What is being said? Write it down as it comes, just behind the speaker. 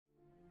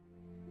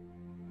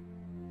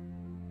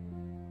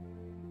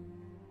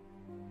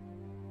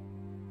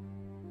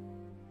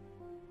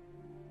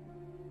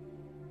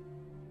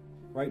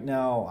Right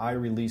now, I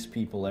release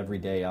people every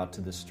day out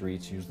to the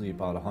streets, usually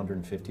about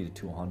 150 to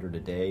 200 a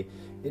day.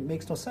 It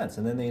makes no sense,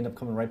 and then they end up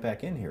coming right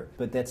back in here.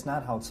 But that's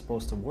not how it's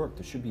supposed to work.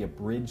 There should be a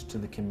bridge to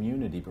the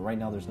community, but right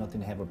now there's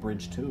nothing to have a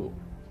bridge to.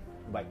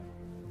 Bye.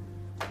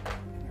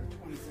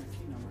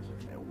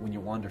 When you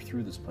wander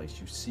through this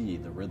place, you see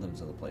the rhythms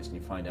of the place, and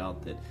you find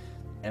out that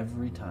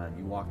every time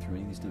you walk through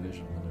any of these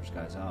divisions when there's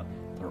guys out,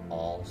 they're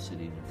all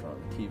sitting in front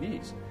of the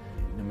TVs.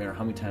 No matter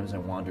how many times I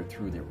wandered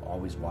through, they were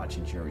always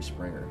watching Jerry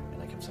Springer.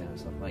 And I kept saying to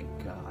myself, my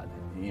God,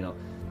 you know,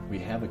 we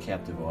have a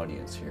captive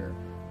audience here.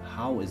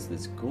 How is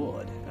this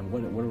good? And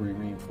what are we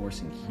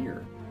reinforcing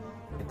here?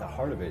 At the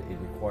heart of it, it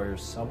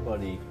requires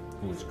somebody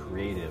who is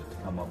creative to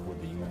come up with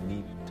a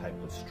unique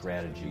type of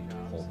strategy to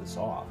pull this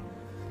off.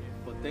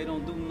 But they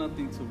don't do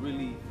nothing to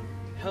really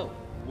help.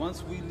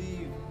 Once we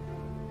leave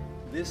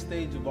this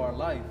stage of our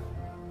life,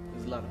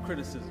 there's a lot of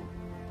criticism.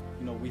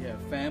 You know, we have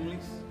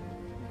families,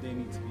 they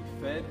need to be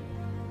fed,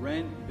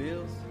 rent,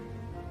 bills,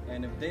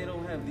 and if they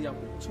don't have the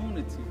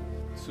opportunity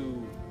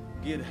to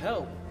get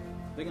help,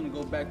 they're gonna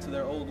go back to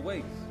their old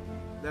ways.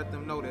 Let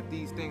them know that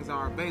these things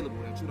are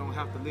available, that you don't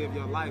have to live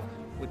your life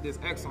with this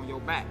X on your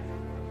back.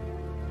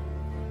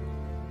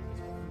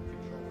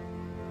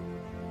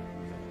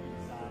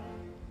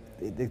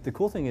 The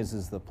cool thing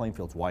is the playing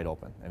field's wide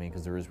open. I mean,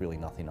 because there is really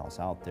nothing else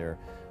out there.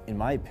 In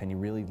my opinion,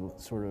 really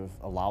sort of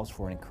allows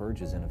for and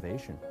encourages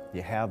innovation.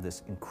 You have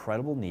this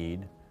incredible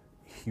need,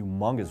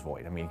 humongous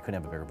void. I mean, you couldn't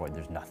have a bigger void,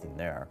 there's nothing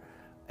there.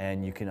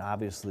 And you can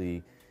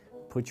obviously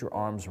put your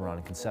arms around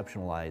and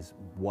conceptualize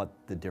what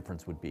the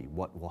difference would be,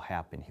 what will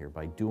happen here.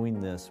 By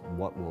doing this,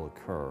 what will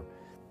occur?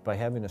 By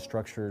having a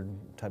structured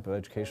type of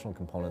educational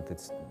component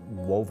that's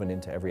woven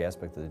into every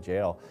aspect of the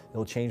jail,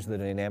 it'll change the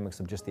dynamics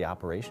of just the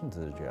operations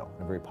of the jail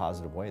in a very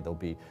positive way. There'll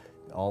be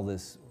all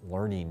this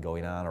learning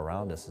going on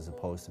around us as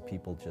opposed to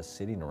people just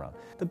sitting around.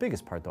 The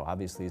biggest part, though,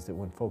 obviously, is that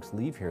when folks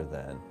leave here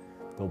then,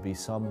 there'll be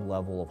some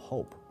level of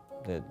hope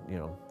that, you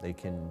know, they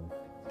can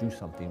do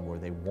something where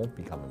they won't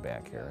be coming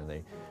back here, and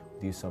they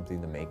do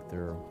something to make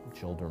their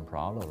children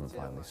proud of them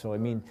finally. So, I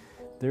mean,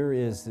 there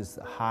is this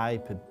high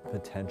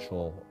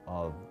potential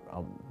of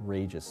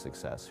outrageous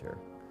success here.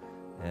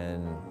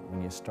 And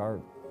when you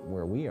start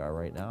where we are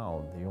right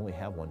now, you only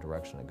have one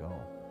direction to go.